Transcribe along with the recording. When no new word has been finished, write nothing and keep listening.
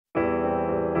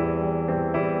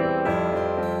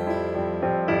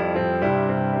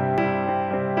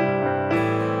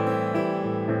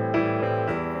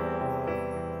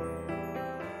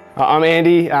I'm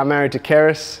Andy, I'm married to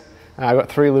Keris. I've got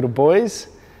 3 little boys.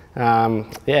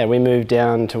 Yeah, we moved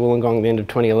down to Wollongong at the end of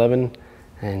 2011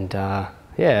 and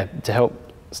yeah, to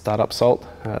help start up Salt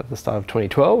at the start of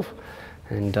 2012.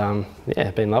 And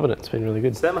yeah, been loving it. It's been really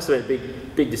good. So that must have been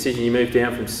a big decision. You moved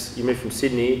from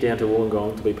Sydney down to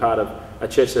Wollongong to be part of a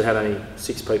church that had only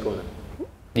 6 people in it.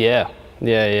 Yeah.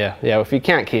 Well, if you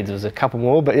count kids, it was a couple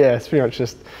more, but yeah, it's pretty much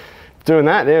just doing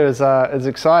that. It was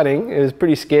exciting. It was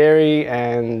pretty scary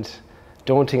and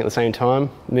daunting at the same time.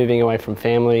 Moving away from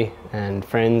family and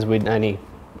friends.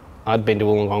 I'd been to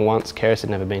Wollongong once. Keris had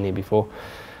never been here before.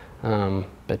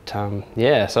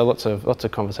 Yeah, so lots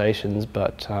of conversations,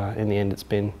 but in the end it's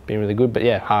been really good, but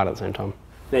yeah, hard at the same time.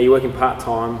 Now you're working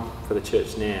part-time for the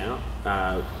church now,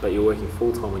 but you're working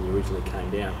full-time when you originally came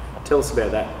down. Tell us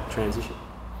about that transition.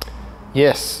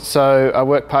 Yes, so I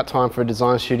work part-time for a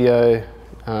design studio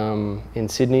in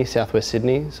Sydney, southwest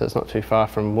Sydney, so it's not too far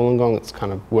from Wollongong. It's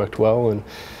kind of worked well, and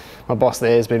my boss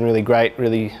there has been really great,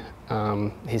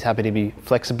 he's happy to be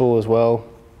flexible as well.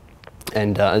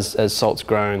 And as Salt's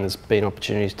grown, there's been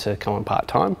opportunities to come on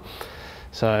part-time.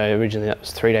 So originally that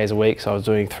was 3 days a week, so I was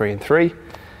doing 3 and 3.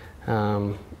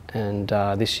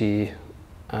 This year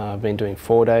I've been doing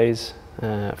 4 days,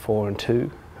 4 and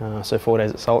 2. So 4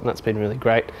 days at Salt, and that's been really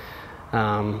great.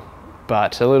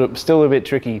 But still a little bit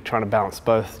tricky trying to balance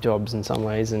both jobs in some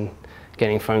ways, and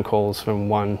getting phone calls from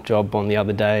one job on the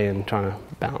other day and trying to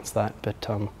balance that. But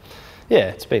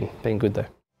yeah, it's been good though.